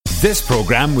This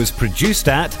programme was produced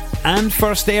at and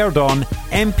first aired on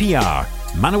MPR,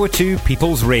 Manawatu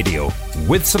People's Radio,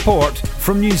 with support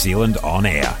from New Zealand On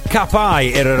Air. Ka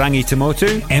pai Irarangi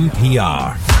Tamotu,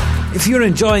 MPR. If you're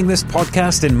enjoying this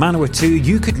podcast in Manawatu,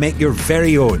 you could make your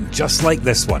very own, just like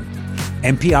this one.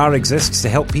 MPR exists to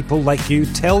help people like you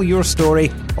tell your story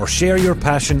or share your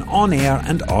passion on air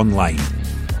and online.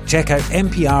 Check out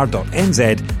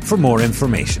mpr.nz for more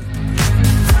information.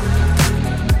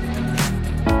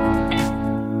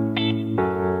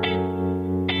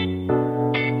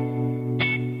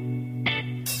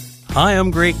 Hi,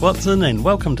 I'm Greg Watson and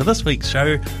welcome to this week's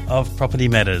show of Property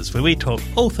Matters, where we talk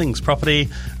all things property,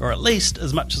 or at least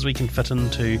as much as we can fit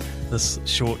into this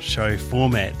short show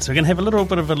format. So we're going to have a little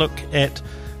bit of a look at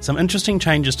some interesting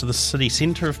changes to the city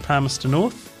centre of Palmerston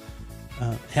North,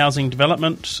 housing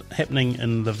development happening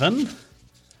in Levin,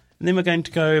 and then we're going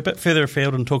to go a bit further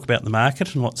afield and talk about the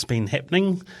market and what's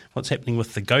happening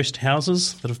with the ghost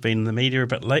houses that have been in the media a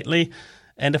bit lately.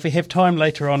 And if we have time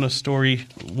later on,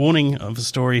 warning of a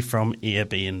story from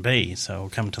Airbnb. So we'll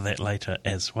come to that later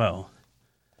as well.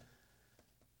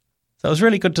 So it was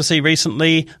really good to see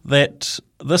recently that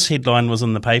this headline was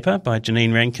in the paper by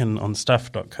Janine Rankin on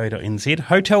stuff.co.nz.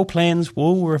 Hotel plans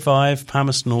will revive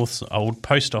Palmerston North's old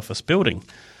post office building.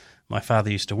 My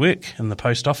father used to work in the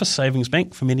post office savings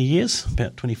bank for many years,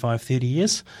 about 25, 30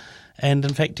 years. And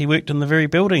in fact, he worked in the very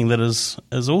building that is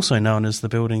also known as the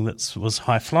building that was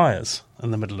High Flyers in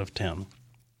the middle of town.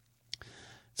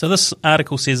 So this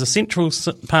article says a central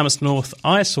Palmerston North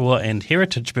eyesore and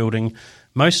heritage building,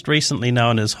 most recently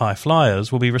known as High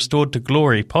Flyers, will be restored to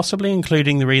glory, possibly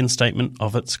including the reinstatement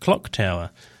of its clock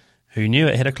tower. Who knew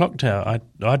it had a clock tower?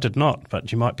 I did not,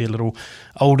 but you might be a little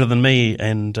older than me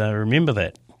and remember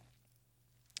that.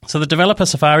 So the developer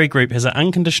Safari Group has an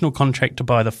unconditional contract to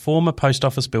buy the former post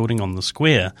office building on the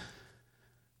square.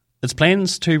 Its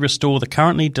plans to restore the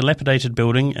currently dilapidated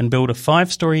building and build a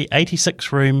 5-storey,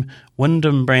 86-room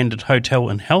Wyndham-branded hotel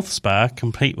and health spa,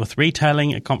 complete with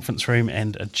retailing, a conference room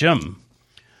and a gym.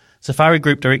 Safari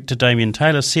Group Director Damien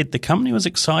Taylor said the company was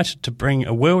excited to bring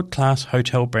a world-class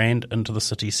hotel brand into the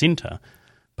city centre.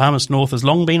 Palmerston North has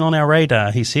long been on our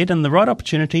radar, he said, and the right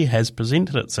opportunity has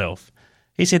presented itself.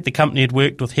 He said the company had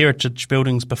worked with heritage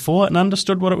buildings before and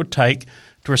understood what it would take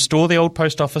to restore the old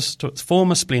post office to its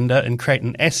former splendour and create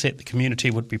an asset the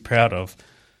community would be proud of.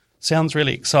 Sounds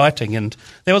really exciting, and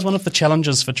that was one of the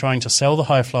challenges for trying to sell the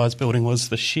High Flyers building, was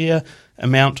the sheer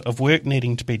amount of work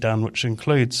needing to be done, which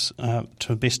includes, to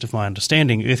the best of my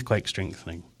understanding, earthquake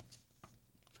strengthening.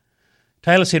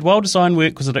 Taylor said while design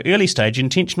work was at an early stage,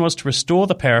 intention was to restore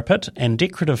the parapet and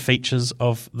decorative features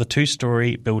of the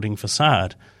 2-storey building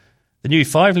facade. The new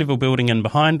 5-level building in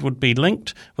behind would be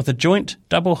linked with a joint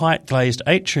double-height glazed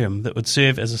atrium that would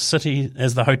serve as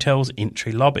the hotel's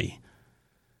entry lobby.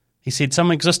 He said some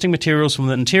existing materials from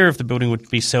the interior of the building would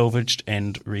be salvaged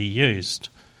and reused.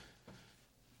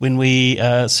 When we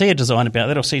see a design about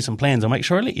that or see some plans, I'll make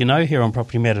sure I let you know here on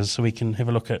Property Matters so we can have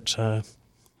a look at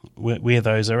where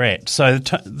those are at. So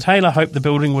Taylor hoped the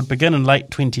building would begin in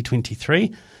late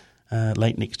 2023,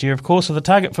 late next year, of course, with a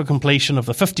target for completion of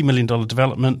the $50 million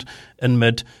development in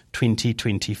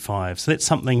mid-2025. So that's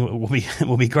something that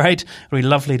will be great. It'll be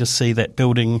lovely to see that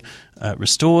building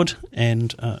restored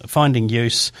and finding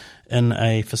use in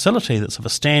a facility that's of a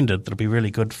standard that'll be really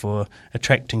good for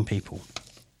attracting people.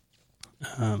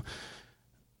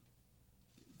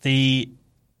 The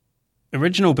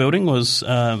original building was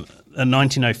a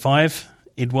 1905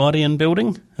 Edwardian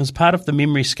building as part of the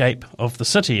memoryscape of the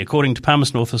city, according to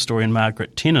Palmerston North historian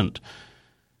Margaret Tennant.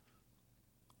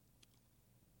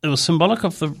 It was symbolic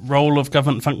of the role of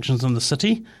government functions in the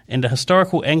city and a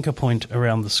historical anchor point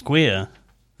around the square.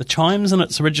 The chimes in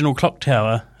its original clock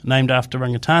tower, named after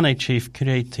Rangatane chief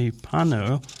Kireti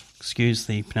Pano, excuse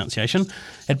the pronunciation,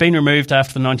 had been removed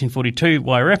after the 1942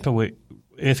 Wairarapa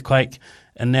earthquake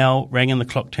and now rang in the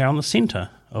clock tower in the centre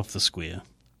of the square.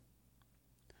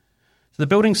 The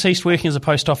building ceased working as a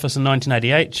post office in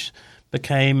 1988,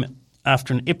 became,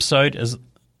 after an episode as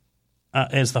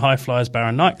the High Flyers Bar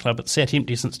and Nightclub, it sat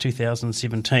empty since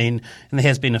 2017, and there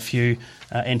has been a few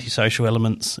antisocial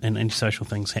elements and antisocial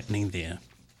things happening there.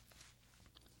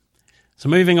 So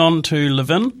moving on to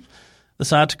Levin,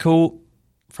 this article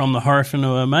from the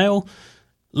Horowhenua Mail,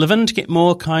 Levin to get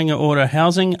more Kāinga Ora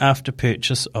housing after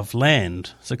purchase of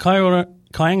land. So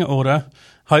Kāinga Ora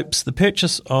hopes the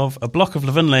purchase of a block of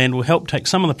Levin land will help take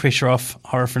some of the pressure off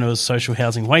Horowhenua's social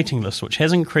housing waiting list, which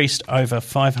has increased over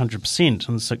 500%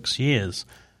 in 6 years.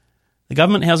 The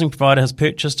government housing provider has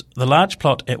purchased the large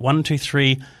plot at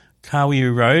 123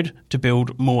 Kawiu Road to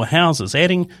build more houses,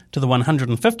 adding to the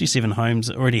 157 homes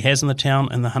it already has in the town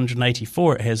and the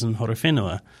 184 it has in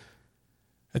Horowhenua.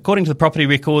 According to the property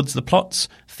records, the plot's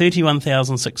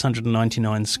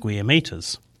 31,699 square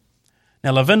metres.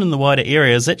 Now, Levin in the wider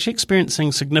area is actually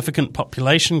experiencing significant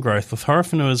population growth, with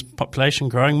Horowhenua's population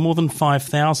growing more than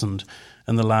 5,000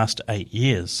 in the last 8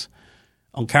 years.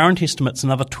 On current estimates,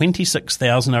 another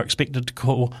 26,000 are expected to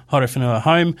call Horowhenua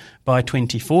home by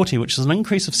 2040, which is an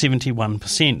increase of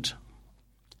 71%.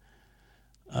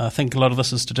 I think a lot of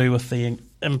this is to do with the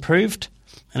improved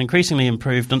and increasingly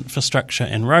improved infrastructure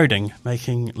and roading,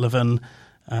 making Levin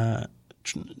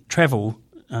travel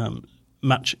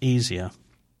much easier.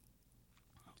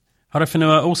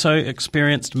 Horowhenua also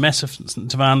experienced massive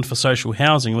demand for social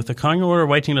housing, with the Kaingaora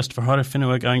waiting list for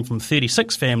Horowhenua going from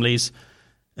 36 families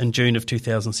in June of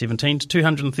 2017 to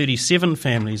 237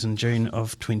 families in June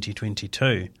of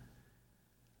 2022.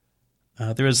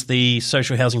 There is the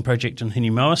social housing project in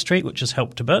Hinemoa Street, which has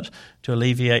helped a bit to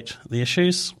alleviate the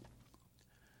issues.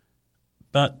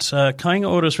 But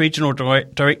Kaingaora's Regional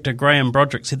Director Graham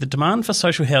Broderick said the demand for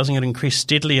social housing had increased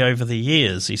steadily over the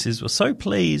years. He says, "We're so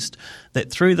pleased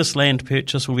that through this land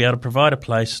purchase we'll be able to provide a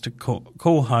place to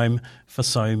call home for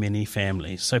so many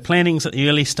families." So planning's at the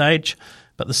early stage,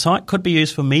 but the site could be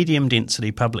used for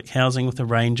medium-density public housing with a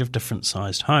range of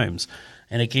different-sized homes.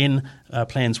 And again,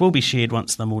 plans will be shared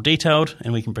once they're more detailed,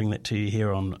 and we can bring that to you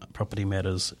here on Property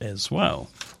Matters as well.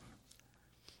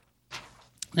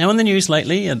 Now, in the news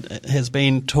lately, it has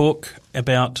been talk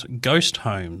about ghost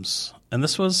homes. And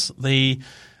this was the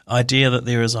idea that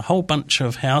there is a whole bunch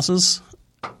of houses,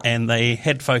 and they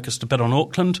had focused a bit on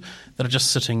Auckland, that are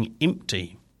just sitting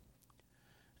empty.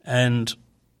 And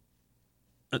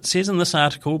it says in this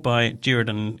article by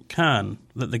Jeriden Khan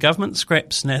that the government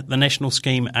scraps the national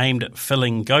scheme aimed at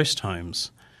filling ghost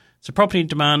homes. So property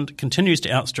demand continues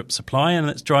to outstrip supply, and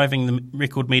it's driving the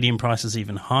record median prices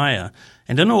even higher.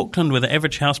 And in Auckland, where the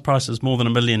average house price is more than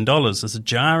 $1 million, there's a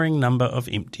jarring number of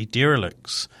empty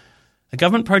derelicts. A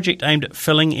government project aimed at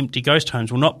filling empty ghost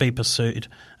homes will not be pursued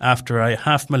after a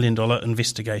 $500,000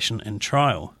 investigation and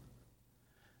trial.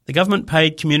 The government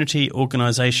paid community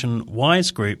organisation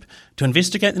Wise Group to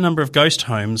investigate the number of ghost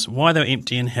homes, why they were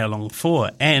empty and how long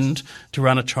for, and to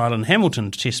run a trial in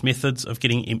Hamilton to test methods of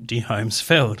getting empty homes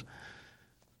filled.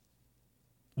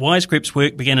 Wise Group's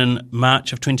work began in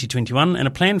March of 2021, and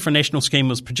a plan for a national scheme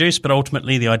was produced, but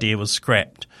ultimately the idea was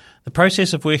scrapped. The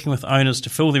process of working with owners to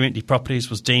fill their empty properties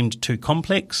was deemed too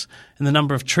complex, and the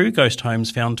number of true ghost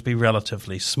homes found to be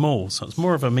relatively small. So it's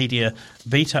more of a media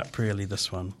beat-up, really,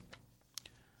 this one.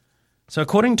 So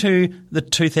according to the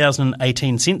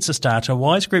 2018 census data,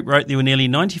 Wise Group wrote there were nearly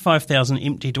 95,000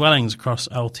 empty dwellings across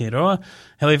Aotearoa.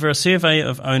 However, a survey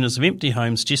of owners of empty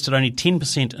homes suggested only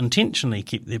 10% intentionally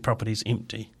keep their properties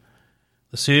empty.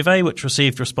 The survey, which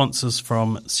received responses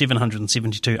from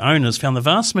 772 owners, found the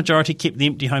vast majority kept the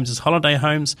empty homes as holiday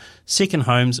homes, second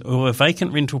homes, or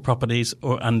vacant rental properties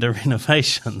or under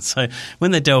renovation. So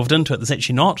when they delved into it, there's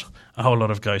actually not a whole lot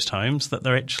of ghost homes, that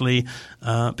they're actually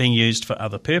being used for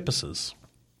other purposes.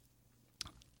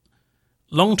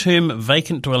 Long-term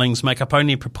vacant dwellings make up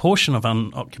only a proportion of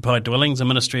unoccupied dwellings, a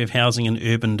Ministry of Housing and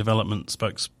Urban Development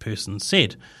spokesperson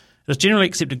said. It is generally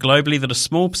accepted globally that a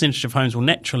small percentage of homes will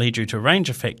naturally, due to a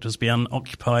range of factors, be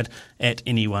unoccupied at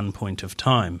any one point of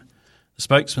time. The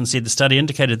spokesman said the study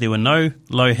indicated there were no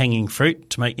low-hanging fruit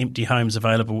to make empty homes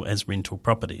available as rental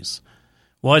properties.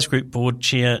 Wise Group Board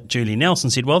Chair Julie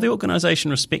Nelson said while the organisation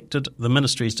respected the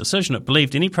Ministry's decision, it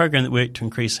believed any program that worked to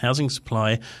increase housing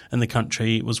supply in the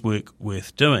country was work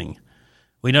worth doing.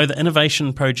 We know that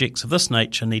innovation projects of this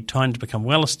nature need time to become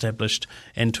well established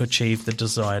and to achieve the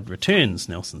desired returns,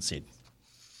 Nelson said.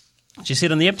 She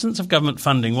said in the absence of government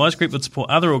funding, Wise Group would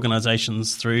support other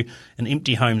organisations through an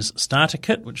Empty Homes Starter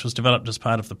Kit, which was developed as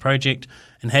part of the project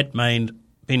and had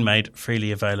been made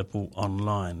freely available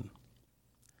online.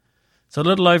 So a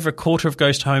little over a quarter of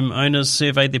ghost home owners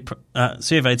surveyed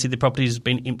said their properties have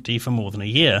been empty for more than a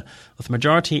year, with the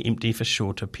majority empty for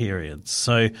shorter periods.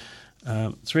 So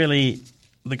it's really...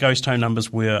 the ghost home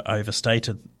numbers were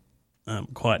overstated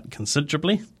quite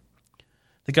considerably.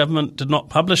 The government did not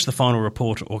publish the final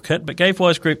report or kit, but gave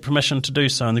Wise Group permission to do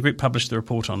so, and the group published the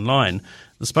report online.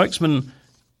 The spokesman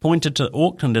pointed to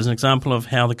Auckland as an example of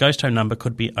how the ghost home number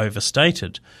could be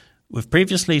overstated. We've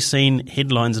previously seen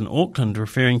headlines in Auckland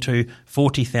referring to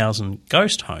 40,000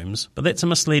 ghost homes, but that's a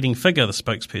misleading figure, the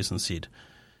spokesperson said.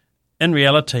 In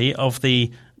reality, of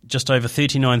the just over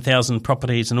 39,000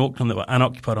 properties in Auckland that were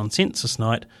unoccupied on census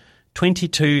night,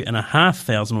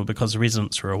 22,500 were because the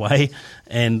residents were away,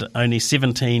 and only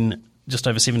just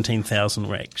over 17,000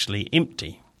 were actually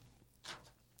empty.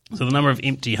 So the number of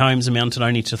empty homes amounted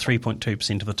only to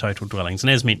 3.2% of the total dwellings. And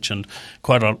as mentioned,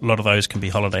 quite a lot of those can be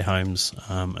holiday homes,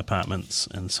 apartments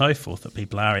and so forth that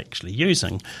people are actually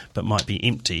using but might be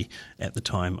empty at the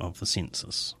time of the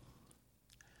census.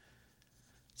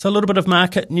 So a little bit of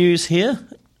market news here.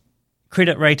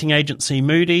 Credit rating agency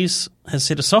Moody's has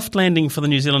said a soft landing for the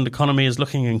New Zealand economy is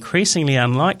looking increasingly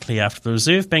unlikely after the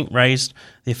Reserve Bank raised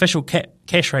the official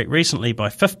cash rate recently by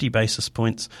 50 basis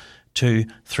points to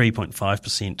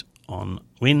 3.5% on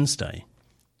Wednesday.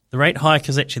 The rate hike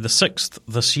is actually the sixth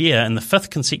this year and the fifth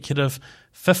consecutive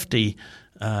 50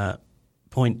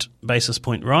 basis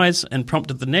point rise, and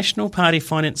prompted the National Party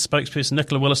finance spokesperson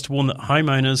Nicola Willis to warn that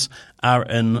homeowners are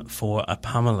in for a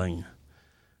pummelling.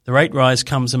 The rate rise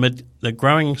comes amid the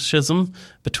growing schism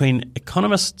between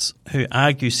economists who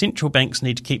argue central banks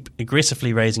need to keep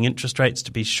aggressively raising interest rates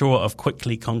to be sure of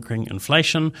quickly conquering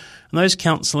inflation, and those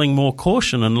counselling more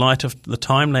caution in light of the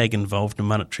time lag involved in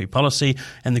monetary policy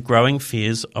and the growing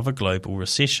fears of a global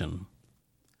recession.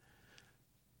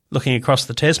 Looking across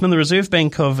the Tasman, the Reserve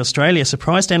Bank of Australia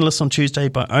surprised analysts on Tuesday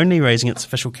by only raising its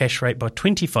official cash rate by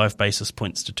 25 basis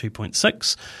points to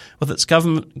 2.6, with its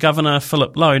Governor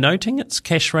Philip Lowe noting its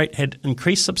cash rate had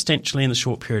increased substantially in a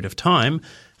short period of time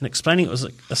and explaining it was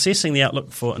assessing the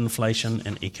outlook for inflation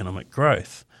and economic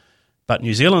growth. But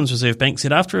New Zealand's Reserve Bank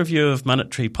said after a review of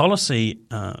monetary policy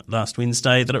last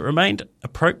Wednesday that it remained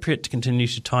appropriate to continue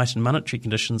to tighten monetary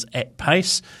conditions at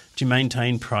pace to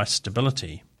maintain price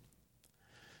stability.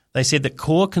 They said that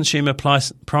core consumer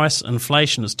price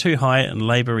inflation is too high and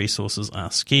labour resources are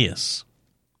scarce.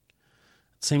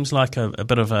 It seems like a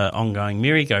bit of an ongoing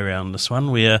merry-go-round, this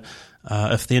one, where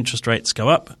if the interest rates go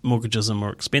up, mortgages are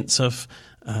more expensive,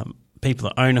 people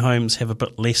that own homes have a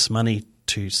bit less money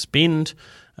to spend,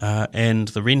 and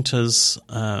the renters'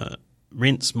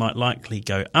 rents might likely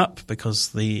go up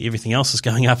because everything else is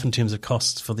going up in terms of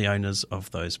costs for the owners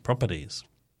of those properties.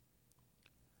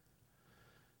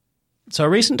 So a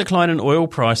recent decline in oil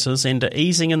prices and a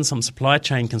easing in some supply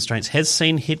chain constraints has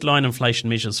seen headline inflation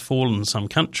measures fall in some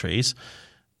countries,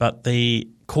 but the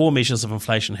core measures of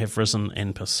inflation have risen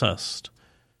and persist.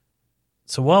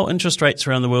 So while interest rates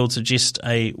around the world suggest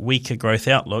a weaker growth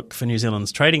outlook for New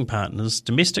Zealand's trading partners,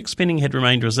 domestic spending had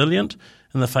remained resilient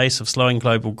in the face of slowing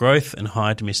global growth and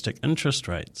high domestic interest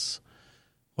rates.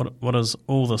 What does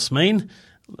all this mean?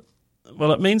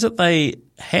 Well, it means that they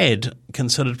had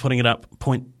considered putting it up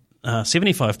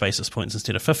 75 basis points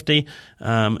instead of 50,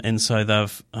 and so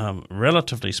they've,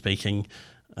 relatively speaking,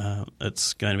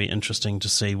 it's going to be interesting to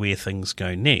see where things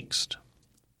go next.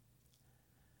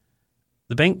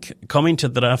 The bank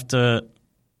commented that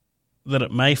that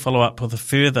it may follow up with a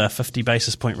further 50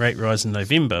 basis point rate rise in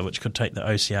November, which could take the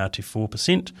OCR to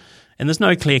 4%, and there's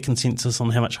no clear consensus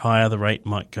on how much higher the rate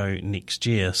might go next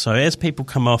year. So as people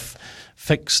come off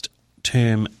fixed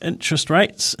term interest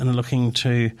rates and are looking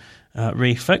to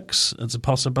refix, it's a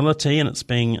possibility, and it's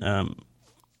being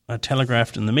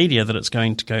telegraphed in the media that it's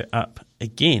going to go up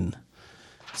again.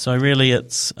 So really,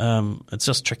 it's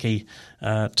just tricky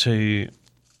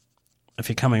if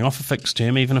you're coming off a fixed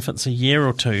term, even if it's a year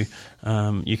or two,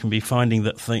 you can be finding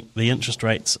that the interest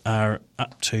rates are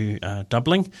up to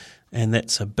doubling, and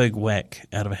that's a big whack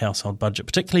out of a household budget,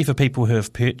 particularly for people who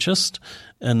have purchased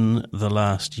in the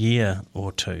last year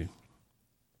or two.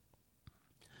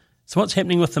 So what's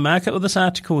happening with the market? Well, this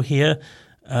article here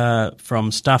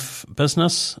from Stuff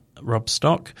Business, Rob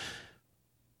Stock,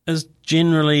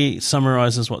 generally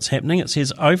summarises what's happening. It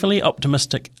says overly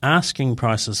optimistic asking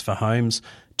prices for homes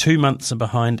 2 months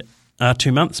behind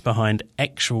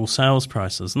actual sales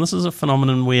prices. And this is a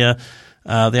phenomenon where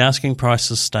the asking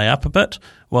prices stay up a bit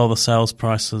while the sales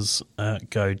prices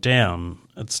go down.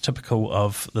 It's typical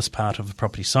of this part of the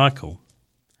property cycle.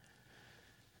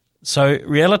 So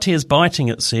reality is biting,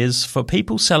 it says, for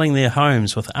people selling their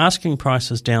homes, with asking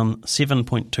prices down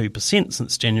 7.2%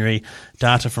 since January,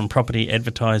 data from property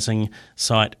advertising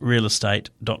site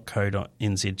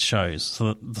realestate.co.nz shows.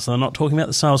 So they're not talking about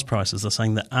the sales prices, they're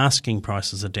saying the asking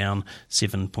prices are down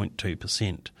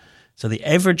 7.2%. So the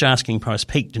average asking price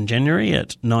peaked in January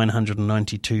at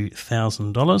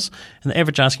 $992,000, and the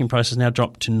average asking price has now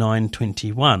dropped to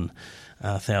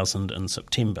 $921,000 in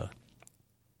September.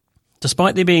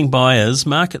 Despite there being buyers,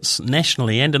 markets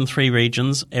nationally and in 3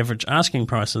 regions, average asking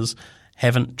prices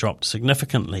haven't dropped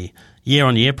significantly.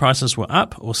 Year-on-year prices were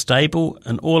up or stable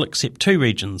in all except 2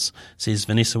 regions, says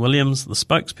Vanessa Williams, the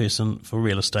spokesperson for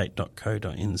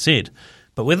realestate.co.nz.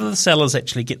 But whether the sellers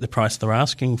actually get the price they're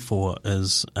asking for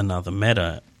is another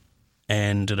matter.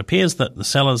 And it appears that the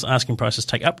sellers' asking prices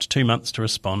take up to 2 months to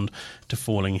respond to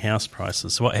falling house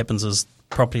prices. So what happens is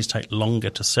properties take longer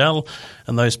to sell,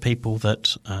 and those people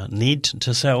that need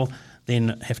to sell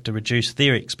then have to reduce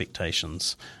their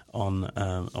expectations on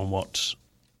what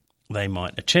they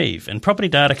might achieve. And property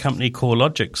data company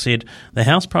CoreLogic said the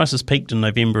house prices peaked in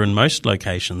November in most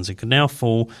locations and could now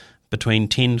fall between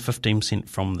 10 to 15%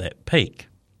 from that peak.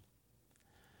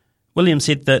 Williams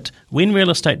said that when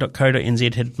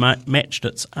realestate.co.nz had matched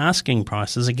its asking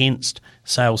prices against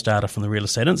sales data from the Real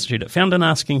Estate Institute, it found an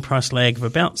asking price lag of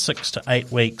about 6 to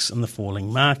 8 weeks in the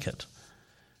falling market.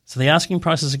 So the asking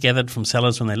prices are gathered from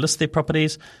sellers when they list their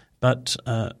properties, but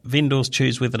vendors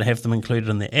choose whether to have them included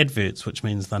in their adverts, which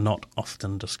means they're not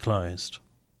often disclosed.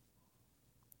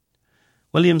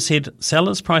 Williams said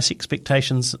sellers' price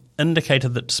expectations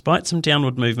indicated that despite some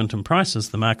downward movement in prices,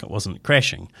 the market wasn't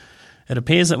crashing. It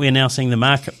appears that we are now seeing the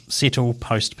market settle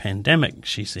post-pandemic,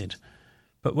 she said.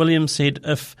 But Williams said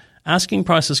if asking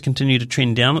prices continue to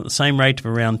trend down at the same rate of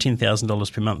around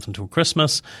 $10,000 per month until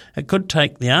Christmas, it could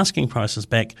take the asking prices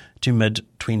back to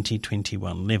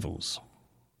mid-2021 levels.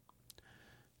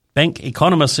 Bank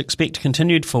economists expect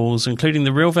continued falls, including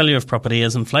the real value of property,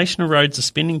 as inflation erodes the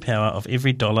spending power of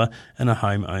every dollar in a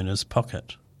homeowner's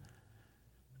pocket.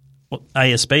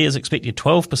 ASB is expecting a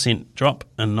 12% drop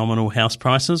in nominal house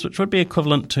prices, which would be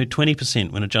equivalent to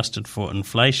 20% when adjusted for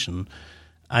inflation.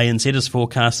 ANZ has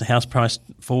forecast the house price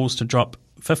falls to drop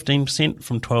 15%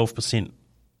 from 12%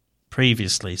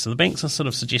 previously. So the banks are sort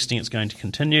of suggesting it's going to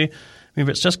continue.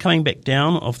 Remember, it's just coming back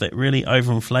down of that really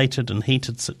overinflated and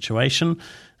heated situation.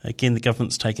 Again, the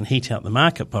government's taken heat out the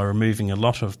market by removing a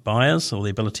lot of buyers, or the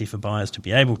ability for buyers to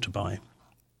be able to buy.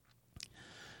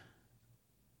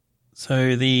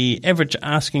 So the average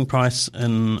asking price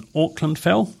in Auckland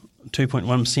fell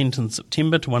 2.1% in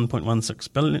September to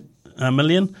 1.16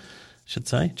 million, I should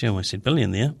say. Gee, I almost said billion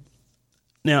there.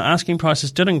 Now, asking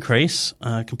prices did increase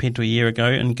compared to a year ago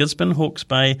in Gisborne, Hawke's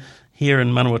Bay, here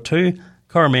in Manawatu,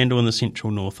 Coromandel and the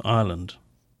Central North Island.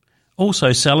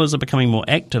 Also, sellers are becoming more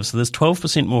active, so there's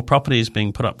 12% more properties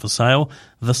being put up for sale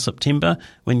this September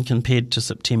when compared to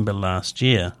September last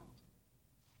year.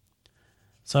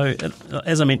 So,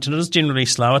 as I mentioned, it is generally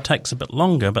slower, takes a bit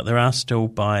longer, but there are still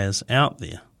buyers out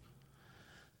there.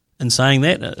 In saying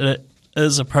that, it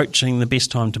is approaching the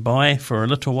best time to buy for a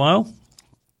little while.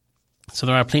 So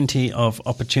there are plenty of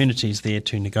opportunities there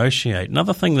to negotiate.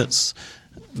 Another thing that's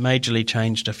majorly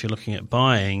changed if you're looking at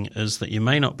buying is that you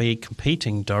may not be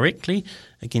competing directly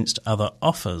against other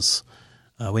offers.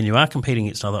 When you are competing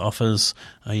against other offers,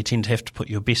 you tend to have to put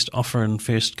your best offer in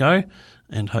first go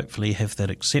and hopefully have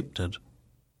that accepted.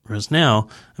 Whereas now,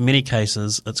 in many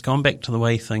cases, it's gone back to the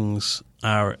way things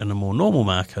are in a more normal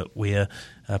market where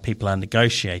people are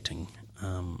negotiating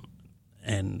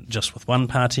and just with one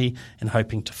party and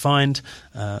hoping to find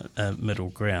a middle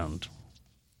ground.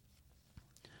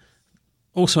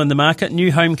 Also in the market, new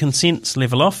home consents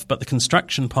level off, but the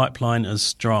construction pipeline is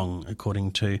strong,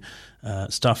 according to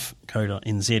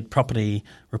Stuff.co.nz property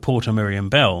reporter Miriam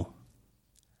Bell.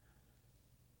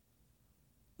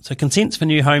 So consents for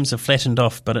new homes have flattened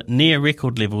off, but at near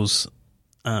record levels,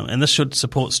 and this should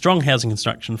support strong housing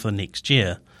construction for the next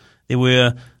year. There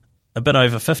were a bit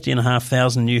over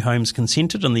 50,500 new homes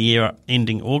consented in the year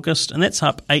ending August, and that's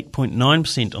up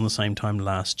 8.9% on the same time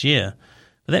last year.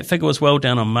 But that figure was well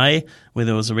down on May, where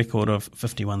there was a record of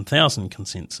 51,000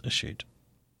 consents issued.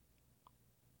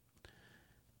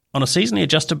 On a seasonally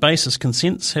adjusted basis,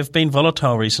 consents have been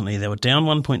volatile recently. They were down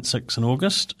 1.6% in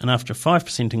August, and after a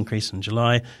 5% increase in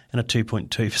July and a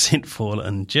 2.2% fall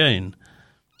in June.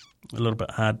 A little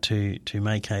bit hard to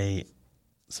make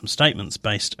some statements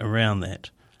based around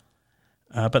that.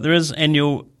 But there is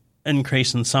annual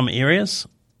increase in some areas,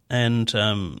 and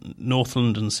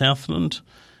Northland and Southland,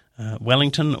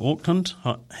 Wellington, Auckland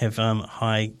have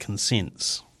high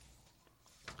consents.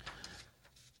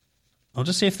 I'll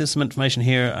just see if there's some information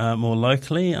here more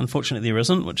locally. Unfortunately, there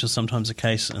isn't, which is sometimes the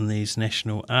case in these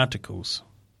national articles.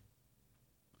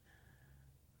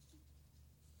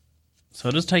 So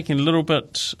it is taking a little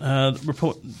bit.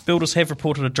 Builders have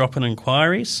reported a drop in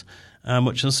inquiries,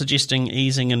 which is suggesting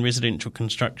easing in residential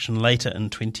construction later in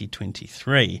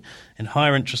 2023. And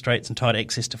higher interest rates and tight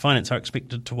access to finance are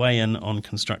expected to weigh in on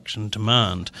construction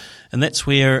demand. And that's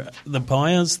where the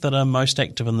buyers that are most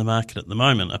active in the market at the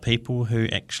moment are people who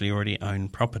actually already own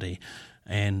property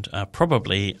and are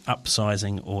probably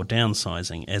upsizing or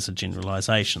downsizing as a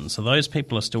generalisation. So those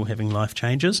people are still having life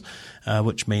changes,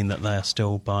 which mean that they are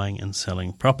still buying and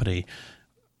selling property.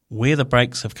 Where the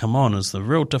brakes have come on is the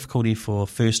real difficulty for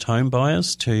first home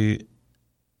buyers to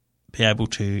be able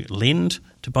to lend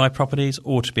to buy properties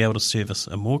or to be able to service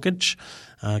a mortgage,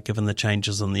 given the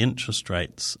changes in the interest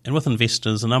rates. And with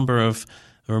investors, a number of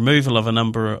the removal of a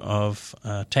number of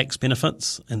tax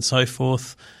benefits and so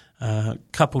forth,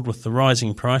 coupled with the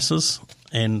rising prices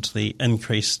and the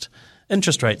increased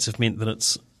interest rates, have meant that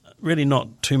it's really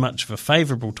not too much of a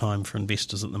favourable time for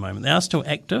investors at the moment. They are still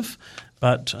active,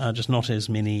 but just not as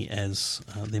many as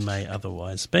there may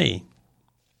otherwise be.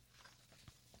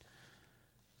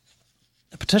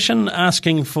 A petition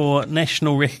asking for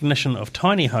national recognition of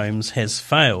tiny homes has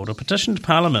failed. A petition to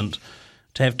Parliament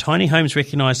to have tiny homes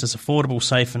recognised as affordable,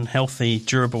 safe and healthy,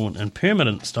 durable and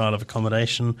permanent style of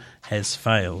accommodation has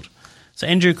failed. So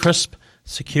Andrew Crisp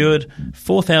secured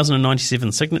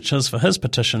 4,097 signatures for his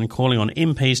petition calling on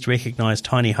MPs to recognise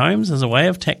tiny homes as a way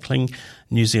of tackling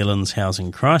New Zealand's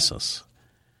housing crisis.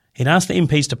 He'd asked the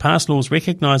MPs to pass laws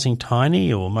recognising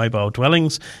tiny or mobile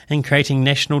dwellings and creating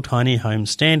national tiny home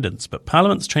standards, but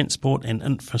Parliament's Transport and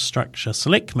Infrastructure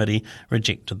Select Committee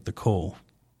rejected the call.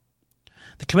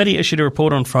 The committee issued a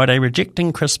report on Friday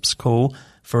rejecting Crisp's call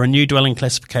for a new dwelling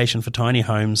classification for tiny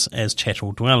homes as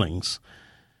chattel dwellings.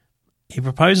 He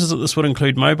proposes that this would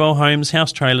include mobile homes,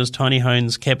 house trailers, tiny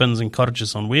homes, cabins and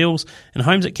cottages on wheels, and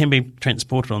homes that can be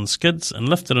transported on skids and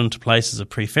lifted into place as a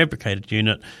prefabricated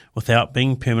unit without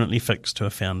being permanently fixed to a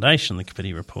foundation, the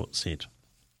committee report said.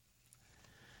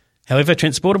 However,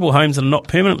 transportable homes that are not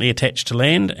permanently attached to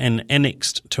land and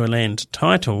annexed to a land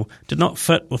title did not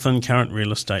fit within current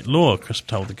real estate law, Crisp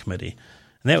told the committee,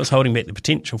 and that was holding back the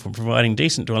potential for providing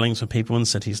decent dwellings for people in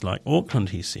cities like Auckland,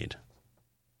 he said.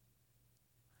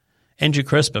 Andrew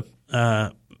Crisp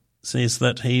says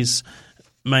that he's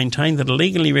maintained that a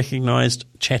legally recognised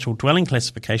chattel dwelling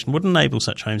classification would enable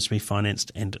such homes to be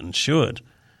financed and insured.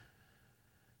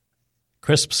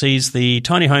 Crisp sees the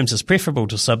tiny homes as preferable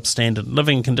to substandard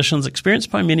living conditions experienced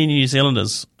by many New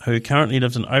Zealanders who currently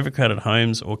live in overcrowded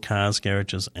homes or cars,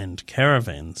 garages and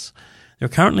caravans. There are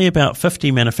currently about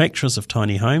 50 manufacturers of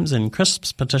tiny homes, and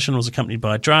Crisp's petition was accompanied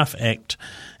by a draft act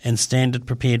and standard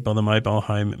prepared by the Mobile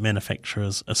Home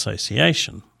Manufacturers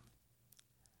Association.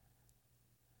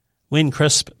 When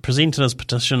Crisp presented his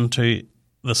petition to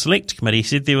the Select Committee, he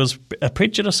said there was a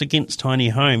prejudice against tiny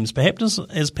homes, perhaps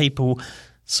as people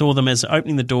saw them as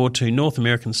opening the door to North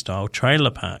American-style trailer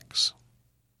parks.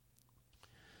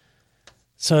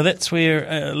 So that's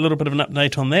where a little bit of an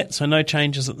update on that. So no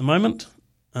changes at the moment.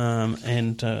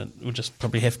 And we'll just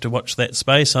probably have to watch that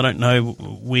space. I don't know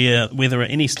whether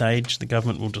at any stage the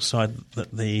government will decide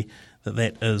that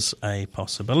that is a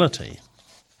possibility.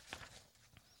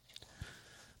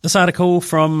 This article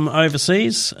from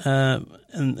overseas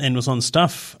and was on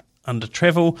Stuff under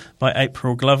Travel by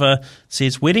April Glover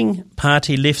says wedding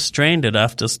party left stranded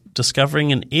after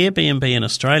discovering an Airbnb in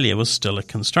Australia was still a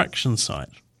construction site.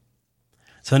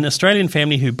 So an Australian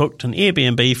family who booked an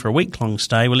Airbnb for a week-long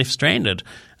stay were left stranded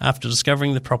after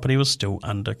discovering the property was still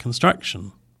under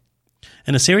construction.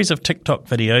 In a series of TikTok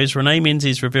videos, Renee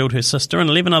Menzies revealed her sister and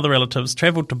 11 other relatives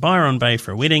travelled to Byron Bay for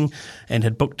a wedding and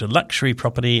had booked a luxury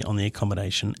property on the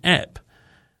accommodation app.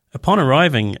 Upon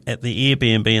arriving at the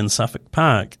Airbnb in Suffolk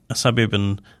Park, a suburb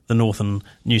in the northern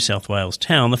New South Wales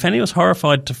town, the family was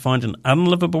horrified to find an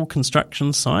unlivable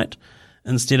construction site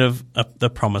instead of the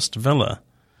promised villa.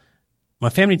 My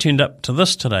family turned up to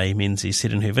this today, Menzies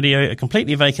said in her video, a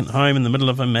completely vacant home in the middle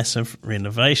of a massive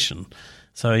renovation.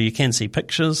 So you can see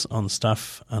pictures on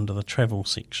Stuff under the travel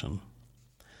section.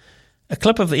 A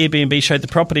clip of the Airbnb showed the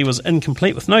property was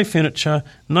incomplete with no furniture,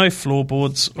 no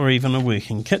floorboards or even a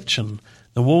working kitchen.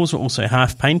 The walls were also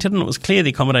half painted and it was clear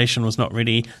the accommodation was not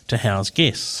ready to house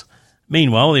guests.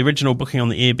 Meanwhile, the original booking on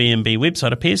the Airbnb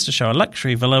website appears to show a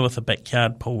luxury villa with a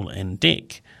backyard pool and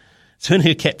deck. So in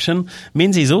her caption,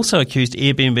 Menzies also accused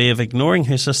Airbnb of ignoring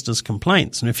her sister's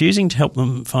complaints and refusing to help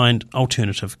them find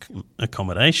alternative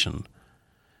accommodation.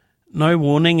 No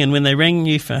warning, and when they rang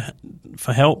you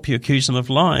for help, you accused them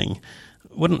of lying.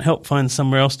 Wouldn't help find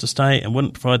somewhere else to stay and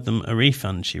wouldn't provide them a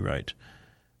refund, she wrote.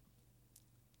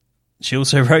 She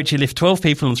also wrote she left 12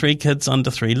 people and 3 kids under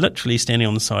 3 literally standing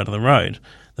on the side of the road.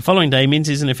 The following day,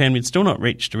 Menzies and her family had still not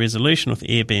reached a resolution with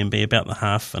Airbnb about the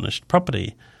half-finished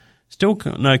property. Still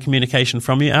no communication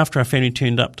from you after our family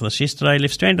turned up to this yesterday,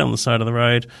 left stranded on the side of the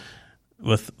road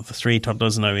with the 3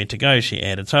 toddlers nowhere to go, she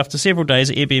added. So after several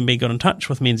days, Airbnb got in touch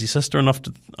with Menzies' sister and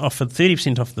offered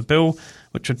 30% off the bill,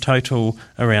 which would total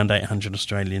around $800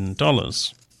 Australian.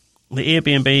 The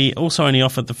Airbnb also only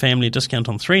offered the family a discount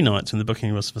on 3 nights when the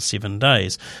booking was for 7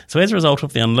 days. So as a result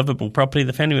of the unlivable property,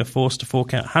 the family were forced to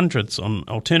fork out hundreds on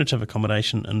alternative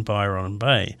accommodation in Byron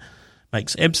Bay.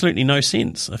 Makes absolutely no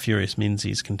sense, a furious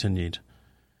Menzies continued.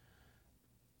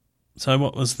 So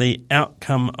what was the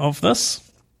outcome of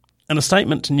this? In a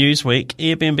statement to Newsweek,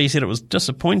 Airbnb said it was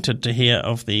disappointed to hear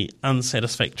of the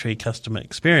unsatisfactory customer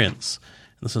experience.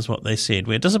 This is what they said.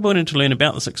 We're disappointed to learn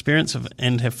about this experience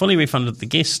and have fully refunded the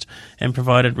guest and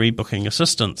provided rebooking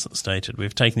assistance, it stated.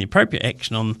 We've taken the appropriate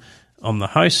action on the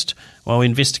host while we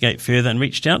investigate further and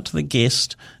reached out to the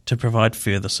guest to provide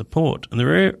further support. In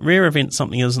the rare event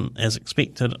something isn't as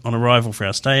expected on arrival for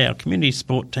our stay, our community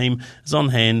support team is on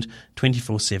hand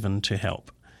 24/7 to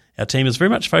help. Our team is very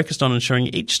much focused on ensuring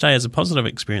each stay is a positive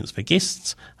experience for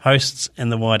guests, hosts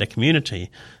and the wider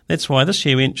community. That's why this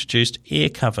year we introduced Air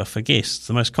Cover for guests,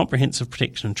 the most comprehensive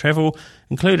protection in travel,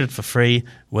 included for free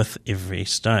with every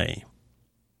stay.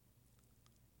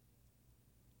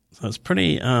 So it's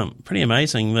pretty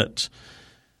amazing that,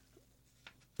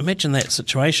 imagine that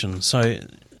situation. So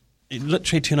you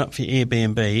literally turn up for your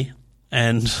Airbnb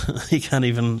and you can't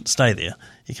even stay there.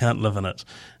 You can't live in it.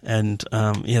 And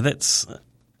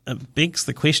it begs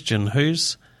the question,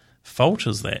 whose fault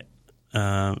is that?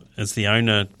 Is the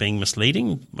owner being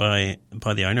misleading by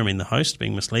the owner, I mean the host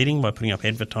being misleading by putting up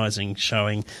advertising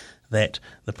showing that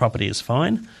the property is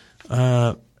fine?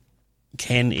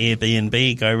 Can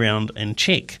Airbnb go around and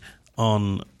check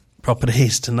on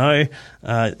properties to know?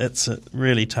 It's a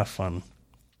really tough one.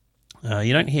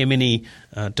 You don't hear many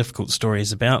difficult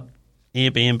stories about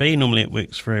Airbnb. Normally it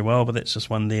works very well, but that's just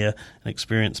one there, an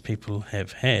experience people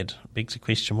have had. It begs the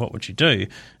question, what would you do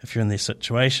if you're in their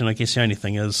situation? I guess the only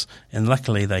thing is, and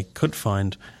luckily they could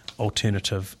find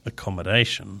alternative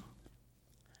accommodation.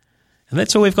 And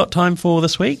that's all we've got time for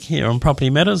this week here on Property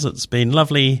Matters. It's been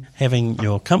lovely having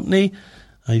your company.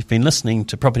 You've been listening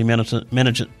to Property Matters,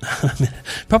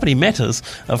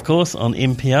 of course, on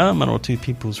MPR, Manawatu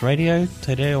People's Radio,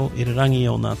 Te Reo Irirangi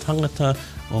o Ngā Tangata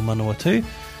o Manawatu.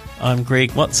 I'm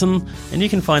Greg Watson, and you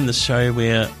can find this show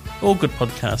where all good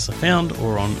podcasts are found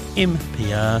or on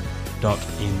mpr.nz.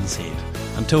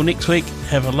 Until next week,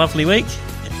 have a lovely week,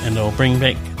 and I'll bring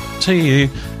back to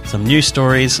you some new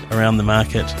stories around the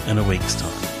market in a week's time.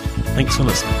 Thanks for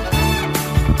listening.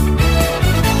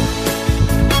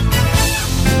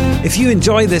 If you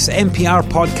enjoy this MPR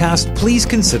podcast, please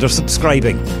consider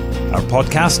subscribing. Our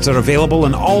podcasts are available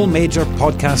on all major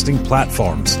podcasting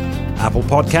platforms: Apple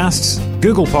Podcasts,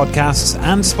 Google Podcasts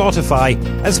and Spotify,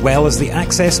 as well as the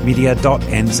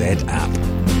accessmedia.nz app.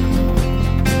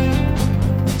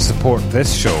 Support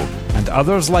this show and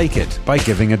others like it by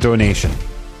giving a donation.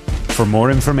 For more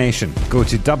information, go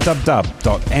to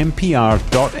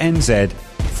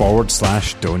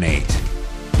www.mpr.nz/donate.